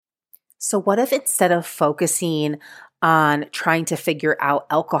So what if instead of focusing on trying to figure out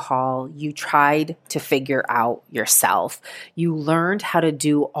alcohol, you tried to figure out yourself? You learned how to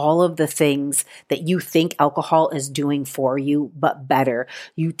do all of the things that you think alcohol is doing for you, but better.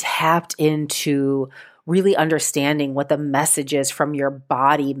 You tapped into really understanding what the messages from your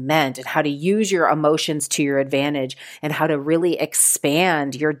body meant and how to use your emotions to your advantage and how to really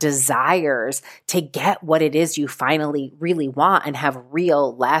expand your desires to get what it is you finally really want and have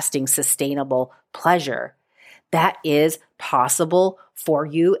real, lasting, sustainable pleasure. That is possible for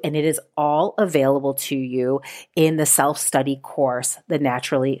you, and it is all available to you in the self-study course, The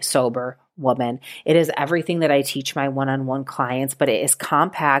Naturally Sober Woman. It is everything that I teach my one-on-one clients, but it is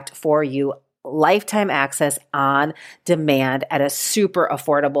compact for you, lifetime access on demand at a super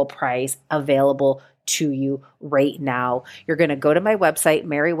affordable price available to you right now. You're going to go to my website,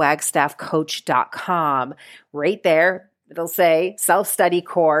 marywagstaffcoach.com. Right there, it'll say self-study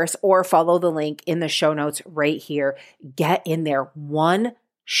course, or follow the link in the show notes right here. Get in there. One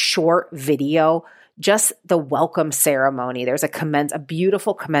short video, just the welcome ceremony. There's a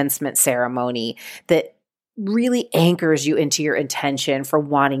beautiful commencement ceremony that really anchors you into your intention for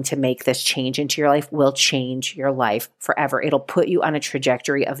wanting to make this change into your life. Will change your life forever. It'll put you on a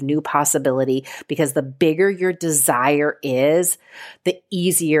trajectory of new possibility, because the bigger your desire is, the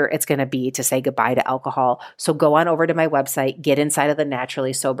easier it's going to be to say goodbye to alcohol. So go on over to my website, get inside of the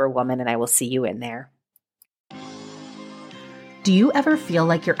Naturally Sober Woman, and I will see you in there. Do you ever feel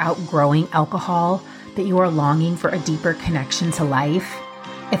like you're outgrowing alcohol, that you are longing for a deeper connection to life?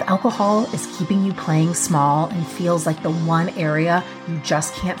 If alcohol is keeping you playing small and feels like the one area you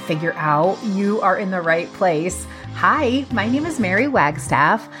just can't figure out, you are in the right place. Hi, my name is Mary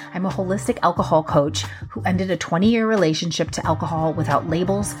Wagstaff. I'm a holistic alcohol coach who ended a 20-year relationship to alcohol without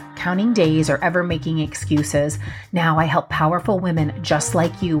labels, counting days, or ever making excuses. Now I help powerful women just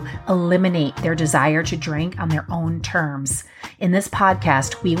like you eliminate their desire to drink on their own terms. In this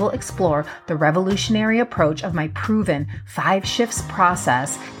podcast, we will explore the revolutionary approach of my proven 5 shifts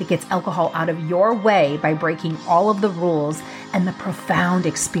process that gets alcohol out of your way by breaking all of the rules, and the profound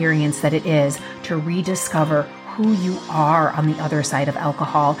experience that it is to rediscover who you are on the other side of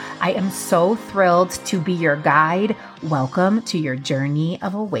alcohol. I am so thrilled to be your guide. Welcome to your journey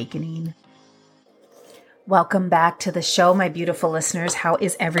of awakening. Welcome back to the show, my beautiful listeners. How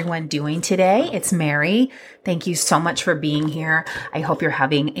is everyone doing today? It's Mary. Thank you so much for being here. I hope you're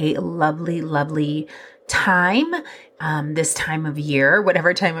having a lovely, lovely time this time of year,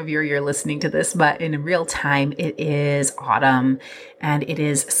 whatever time of year you're listening to this, but in real time, it is autumn, and it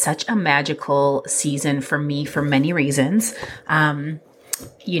is such a magical season for me for many reasons.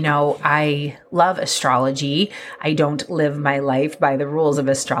 I love astrology. I don't live my life by the rules of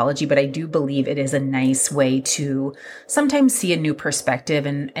astrology, but I do believe it is a nice way to sometimes see a new perspective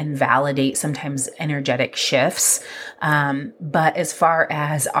and validate sometimes energetic shifts. But as far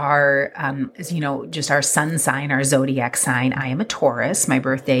as our, just our sun sign, our zodiac sign, I am a Taurus. My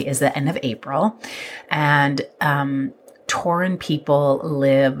birthday is the end of April, and Tauran people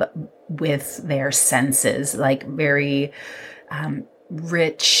live with their senses, like very,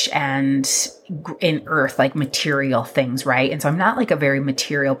 rich and in earth, like material things, right? And so I'm not like a very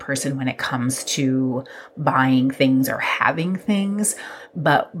material person when it comes to buying things or having things,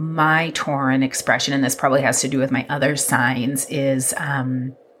 but my Tauran expression, and this probably has to do with my other signs, is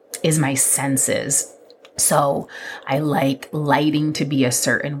my senses. So I like lighting to be a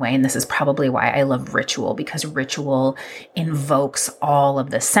certain way. And this is probably why I love ritual, because ritual invokes all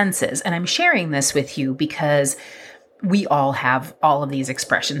of the senses. And I'm sharing this with you because we all have all of these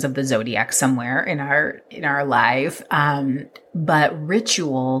expressions of the zodiac somewhere in our life. But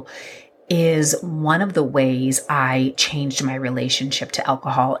ritual is one of the ways I changed my relationship to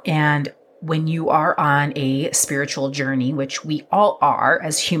alcohol. And when you are on a spiritual journey, which we all are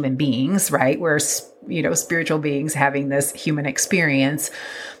as human beings, right? We're, spiritual beings having this human experience.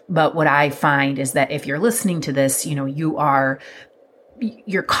 But what I find is that if you're listening to this,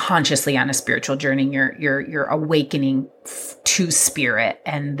 you're consciously on a spiritual journey. You're awakening to spirit,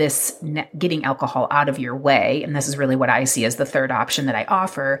 and this getting alcohol out of your way. And this is really what I see as the third option that I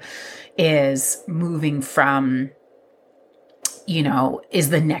offer, is moving from, is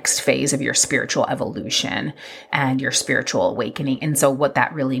the next phase of your spiritual evolution and your spiritual awakening. And so what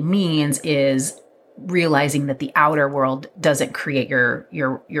that really means is realizing that the outer world doesn't create your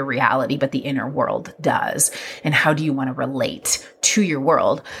reality, but the inner world does. And how do you want to relate to your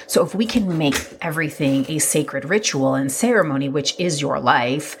world? So if we can make everything a sacred ritual and ceremony, which is your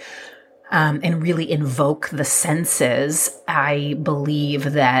life, and really invoke the senses, I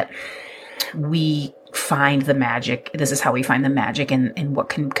believe that we find the magic. This is how we find the magic in what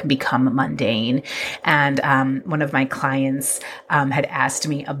can become mundane. And one of my clients had asked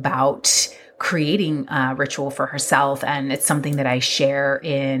me about creating a ritual for herself. And it's something that I share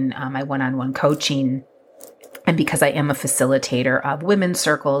in my one-on-one coaching. And because I am a facilitator of women's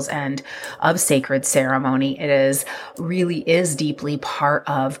circles and of sacred ceremony, it really is deeply part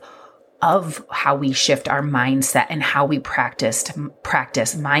of how we shift our mindset and how we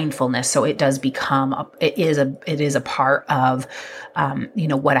practice mindfulness. So it does become, it is a part of,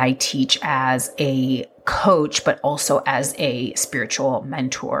 what I teach as a coach, but also as a spiritual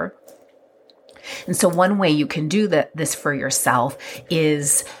mentor. And so one way you can do this for yourself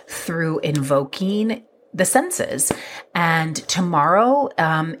is through invoking the senses. And tomorrow,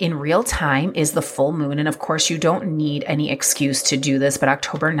 in real time, is the full moon. And of course, you don't need any excuse to do this, but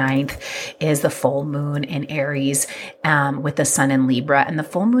October 9th is the full moon in Aries, with the sun in Libra. And the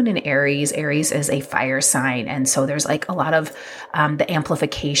full moon in Aries is a fire sign. And so there's like a lot of the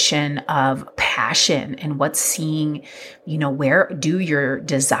amplification of passion and what's seeing, where do your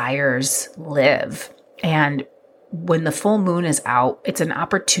desires live? And when the full moon is out, it's an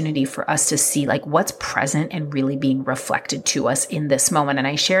opportunity for us to see like what's present and really being reflected to us in this moment. And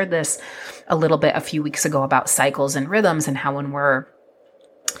I shared this a little bit a few weeks ago about cycles and rhythms and how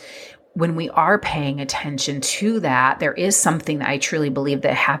when we are paying attention to that, there is something that I truly believe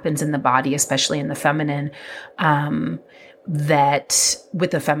that happens in the body, especially in the feminine, that with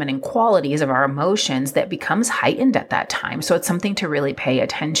the feminine qualities of our emotions that becomes heightened at that time. So it's something to really pay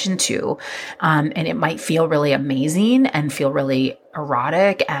attention to. And it might feel really amazing and feel really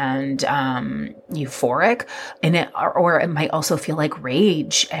erotic and euphoric, or it might also feel like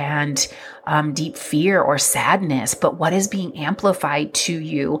rage and deep fear or sadness. But what is being amplified to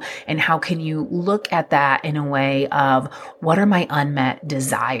you, and how can you look at that in a way of what are my unmet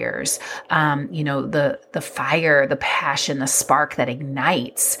desires? The fire, the passion, the spark that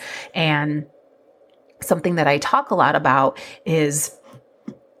ignites. And something that I talk a lot about is,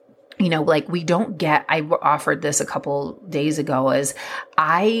 I offered this a couple days ago, is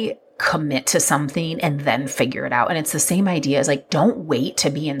I commit to something and then figure it out. And it's the same idea as like, don't wait to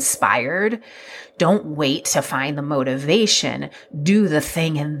be inspired. Don't wait to find the motivation. Do the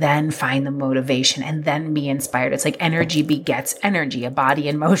thing and then find the motivation and then be inspired. It's like energy begets energy. A body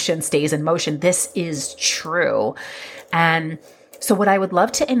in motion stays in motion. This is true. And so what I would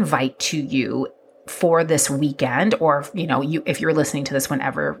love to invite to you for this weekend, or, if you're listening to this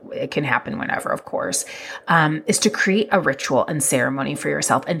whenever, it can happen whenever, of course, is to create a ritual and ceremony for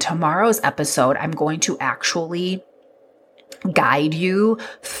yourself. And tomorrow's episode, I'm going to actually guide you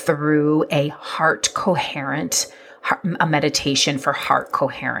through a meditation for heart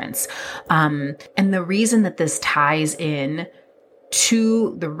coherence. And the reason that this ties in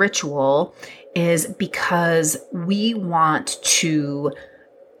to the ritual is because we want to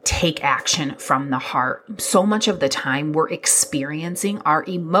take action from the heart. So much of the time we're experiencing our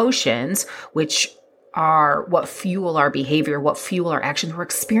emotions, which are what fuel our behavior, what fuel our actions. We're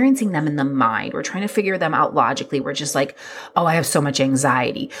experiencing them in the mind. We're trying to figure them out logically. We're just like, oh, I have so much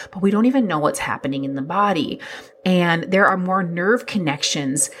anxiety, but we don't even know what's happening in the body. And there are more nerve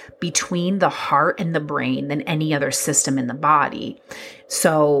connections between the heart and the brain than any other system in the body.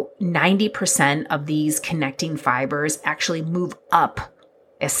 So 90% of these connecting fibers actually move up,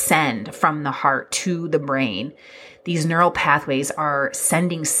 ascend from the heart to the brain. These neural pathways are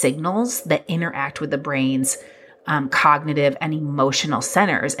sending signals that interact with the brain's cognitive and emotional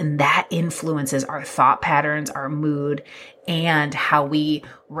centers, and that influences our thought patterns, our mood, and how we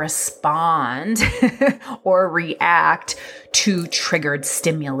respond or react to triggered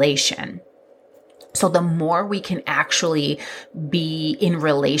stimulation. So the more we can actually be in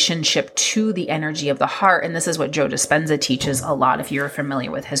relationship to the energy of the heart, and this is what Joe Dispenza teaches a lot if you're familiar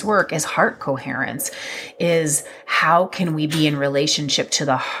with his work, is heart coherence, is how can we be in relationship to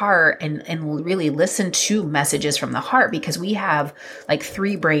the heart and really listen to messages from the heart, because we have like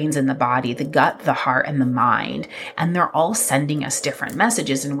 3 brains in the body, the gut, the heart, and the mind, and they're all sending us different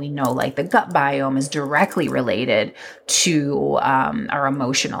messages. And we know like the gut biome is directly related to our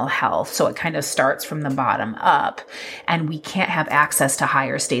emotional health. So it kind of starts from the bottom up, and we can't have access to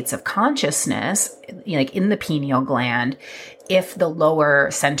higher states of consciousness, like in the pineal gland, if the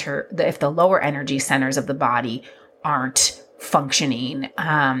lower energy centers of the body aren't functioning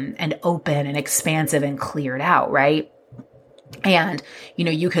and open and expansive and cleared out, right? And,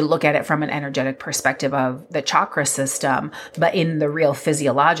 you could look at it from an energetic perspective of the chakra system, but in the real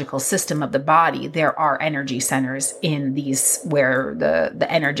physiological system of the body, there are energy centers in these where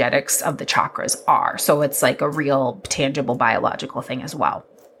the energetics of the chakras are. So it's like a real tangible biological thing as well.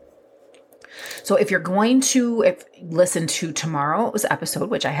 So if you're going to listen to tomorrow's episode,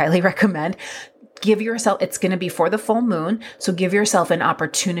 which I highly recommend, give yourself, it's going to be for the full moon. So give yourself an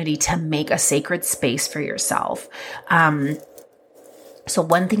opportunity to make a sacred space for yourself. So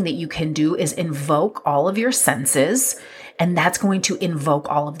one thing that you can do is invoke all of your senses, and that's going to invoke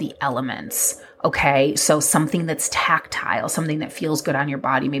all of the elements. Okay. So something that's tactile, something that feels good on your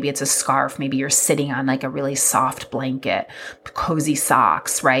body. Maybe it's a scarf. Maybe you're sitting on like a really soft blanket, cozy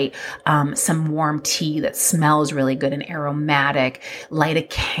socks, right? Some warm tea that smells really good and aromatic, light a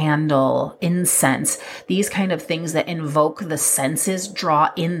candle, incense, these kind of things that invoke the senses, draw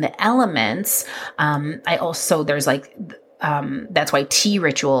in the elements. There's like, that's why tea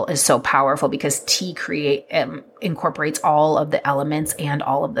ritual is so powerful, because tea incorporates all of the elements and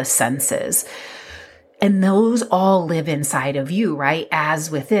all of the senses. And those all live inside of you, right? As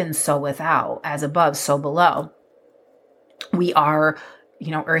within, so without, as above, so below. We are,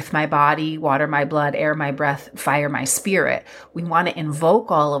 earth, my body, water, my blood, air, my breath, fire, my spirit. We want to invoke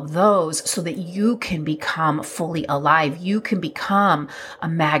all of those so that you can become fully alive. You can become a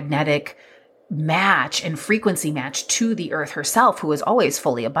magnetic match and frequency match to the earth herself, who is always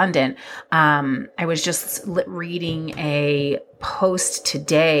fully abundant. I was just reading a post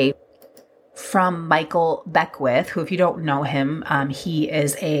today from Michael Beckwith, who, if you don't know him, he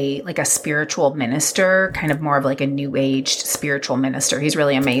is a spiritual minister, kind of more of like a new age spiritual minister. He's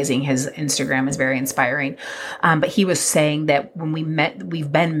really amazing. His Instagram is very inspiring. But he was saying that when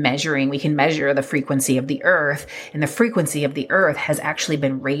we've been measuring, we can measure the frequency of the earth, and the frequency of the earth has actually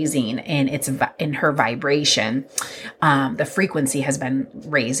been raising in her vibration. The frequency has been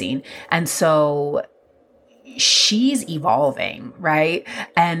raising. And so she's evolving, right?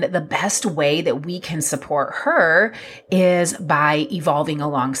 And the best way that we can support her is by evolving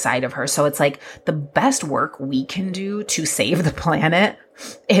alongside of her. So it's like the best work we can do to save the planet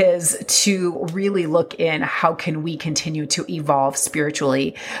is to really look in how can we continue to evolve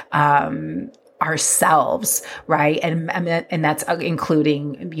spiritually, ourselves, right? And that's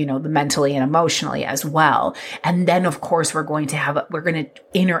including, the mentally and emotionally as well. And then of course we're going to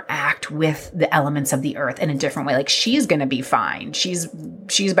interact with the elements of the earth in a different way. Like she's going to be fine. She's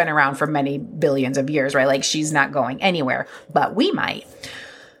been around for many billions of years, right? Like she's not going anywhere, but we might.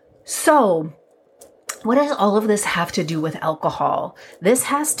 So what does all of this have to do with alcohol? This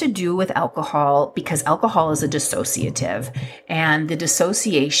has to do with alcohol because alcohol is a dissociative, and the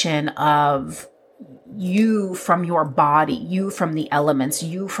dissociation of you from your body, you from the elements,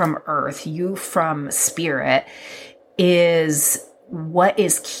 you from earth, you from spirit is what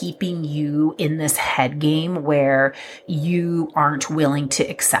is keeping you in this head game where you aren't willing to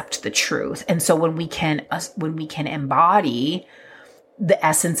accept the truth. And so when we can embody the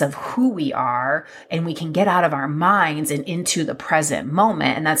essence of who we are, and we can get out of our minds and into the present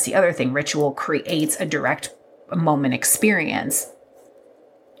moment. And that's the other thing. Ritual creates a direct moment experience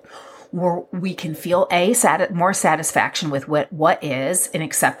where we can feel more satisfaction with what is, and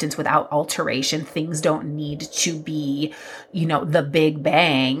acceptance without alteration. Things don't need to be, the big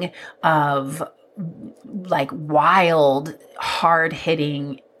bang of like wild, hard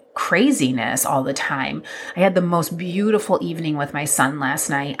hitting craziness all the time. I had the most beautiful evening with my son last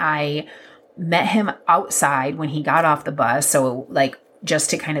night. I met him outside when he got off the bus. So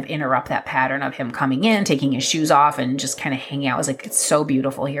just to kind of interrupt that pattern of him coming in, taking his shoes off and just kind of hanging out. I was like, it's so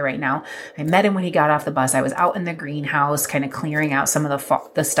beautiful here right now. I met him when he got off the bus. I was out in the greenhouse, kind of clearing out some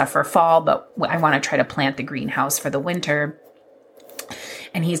of the stuff for fall, but I want to try to plant the greenhouse for the winter.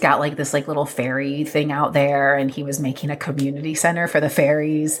 And he's got this little fairy thing out there, and he was making a community center for the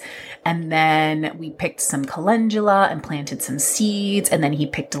fairies. And then we picked some calendula and planted some seeds. And then he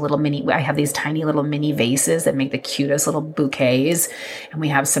picked I have these tiny little mini vases that make the cutest little bouquets. And we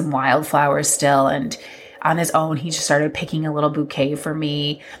have some wildflowers still. And on his own, he just started picking a little bouquet for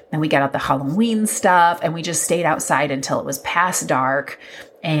me. And we got out the Halloween stuff, and we just stayed outside until it was past dark.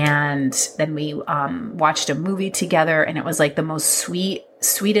 And then we watched a movie together, and it was like the most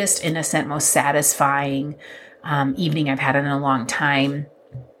sweetest, innocent, most satisfying evening I've had in a long time.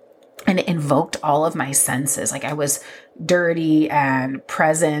 And it invoked all of my senses. Like I was dirty and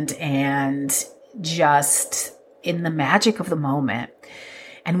present and just in the magic of the moment.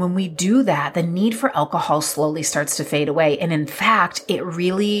 And when we do that, the need for alcohol slowly starts to fade away. And in fact, it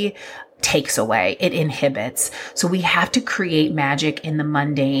really takes away, it inhibits. So we have to create magic in the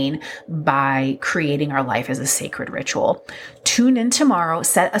mundane by creating our life as a sacred ritual. Tune in tomorrow,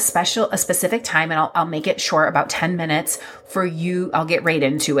 set a specific time, and I'll make it short, about 10 minutes for you. I'll get right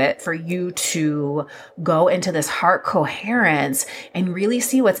into it for you to go into this heart coherence and really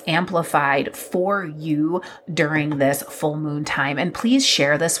see what's amplified for you during this full moon time. And please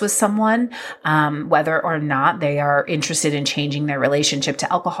share this with someone, whether or not they are interested in changing their relationship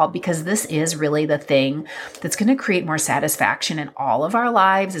to alcohol, because this is really the thing that's going to create more satisfaction in all of our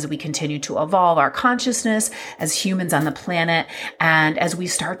lives as we continue to evolve our consciousness as humans on the planet. And as we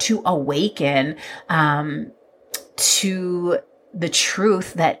start to awaken to the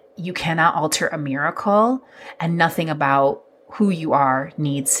truth that you cannot alter a miracle and nothing about who you are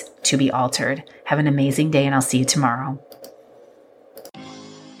needs to be altered. Have an amazing day, and I'll see you tomorrow.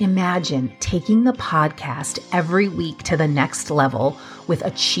 Imagine taking the podcast every week to the next level with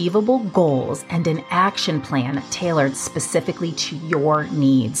achievable goals and an action plan tailored specifically to your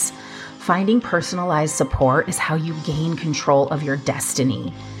needs. Finding personalized support is how you gain control of your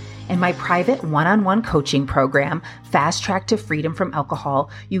destiny. In my private one-on-one coaching program, Fast Track to Freedom from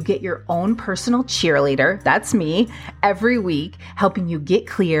Alcohol, you get your own personal cheerleader, that's me, every week, helping you get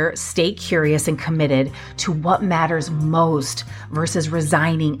clear, stay curious, and committed to what matters most versus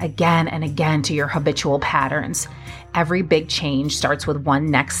resigning again and again to your habitual patterns. Every big change starts with one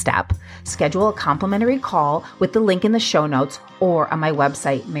next step. Schedule a complimentary call with the link in the show notes or on my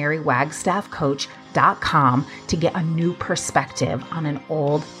website, marywagstaffcoach.com, to get a new perspective on an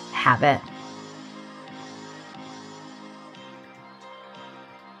old habit.